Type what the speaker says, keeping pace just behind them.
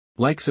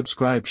Like,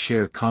 subscribe,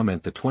 share,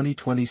 comment. The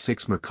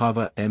 2026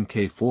 Merkava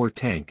Mk4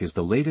 tank is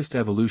the latest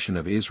evolution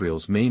of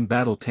Israel's main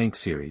battle tank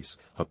series,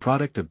 a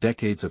product of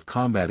decades of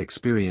combat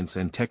experience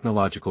and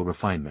technological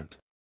refinement.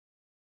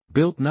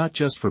 Built not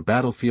just for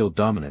battlefield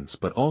dominance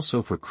but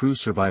also for crew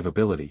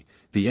survivability,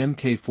 the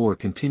Mk4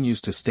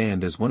 continues to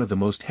stand as one of the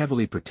most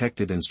heavily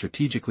protected and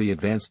strategically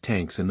advanced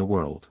tanks in the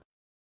world.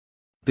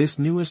 This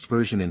newest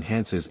version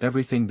enhances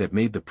everything that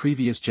made the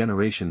previous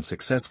generation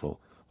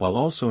successful, while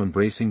also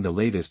embracing the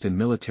latest in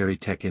military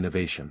tech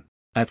innovation.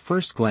 At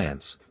first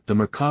glance, the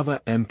Merkava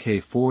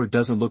Mk4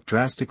 doesn't look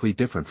drastically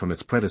different from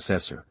its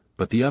predecessor,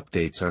 but the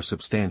updates are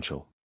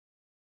substantial.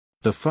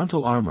 The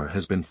frontal armor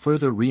has been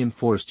further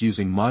reinforced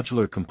using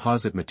modular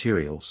composite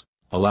materials,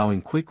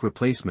 allowing quick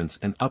replacements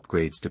and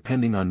upgrades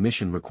depending on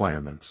mission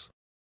requirements.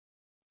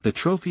 The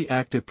trophy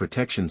active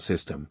protection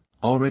system,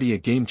 already a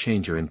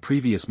game-changer in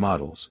previous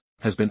models,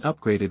 has been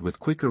upgraded with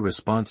quicker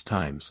response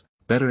times,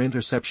 better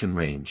interception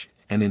range,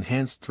 and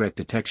enhanced threat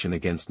detection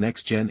against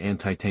next-gen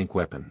anti-tank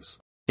weapons.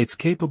 It's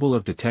capable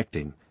of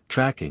detecting,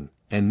 tracking,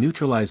 and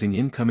neutralizing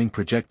incoming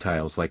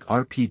projectiles like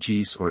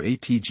RPGs or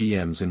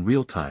ATGMs in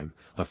real time,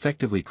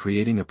 effectively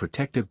creating a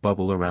protective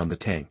bubble around the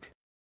tank.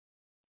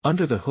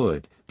 Under the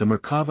hood, the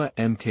Merkava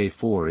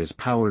Mk4 is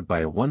powered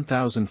by a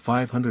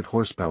 1,500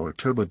 horsepower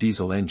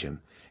turbodiesel engine,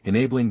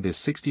 enabling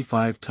this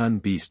 65-ton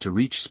beast to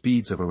reach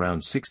speeds of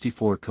around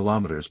 64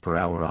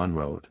 km/h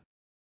on-road.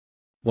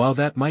 While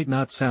that might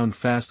not sound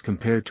fast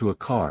compared to a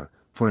car,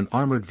 for an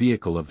armored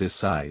vehicle of this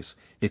size,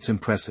 it's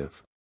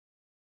impressive.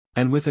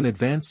 And with an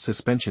advanced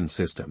suspension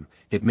system,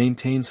 it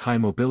maintains high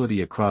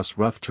mobility across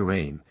rough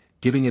terrain,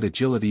 giving it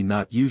agility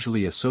not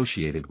usually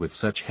associated with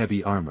such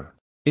heavy armor.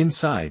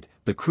 Inside,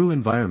 the crew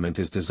environment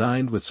is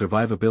designed with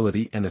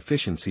survivability and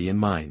efficiency in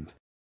mind.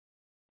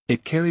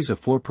 It carries a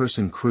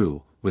 4-person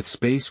crew, with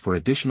space for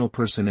additional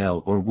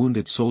personnel or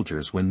wounded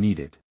soldiers when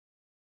needed.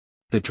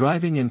 The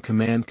driving and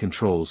command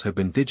controls have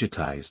been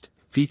digitized,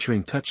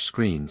 featuring touch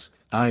screens,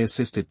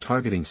 eye-assisted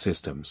targeting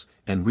systems,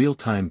 and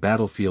real-time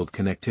battlefield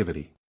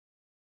connectivity.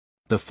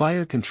 The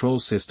fire control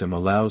system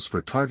allows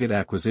for target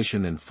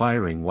acquisition and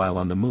firing while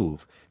on the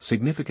move,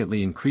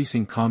 significantly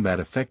increasing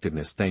combat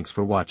effectiveness. Thanks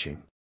for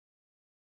watching.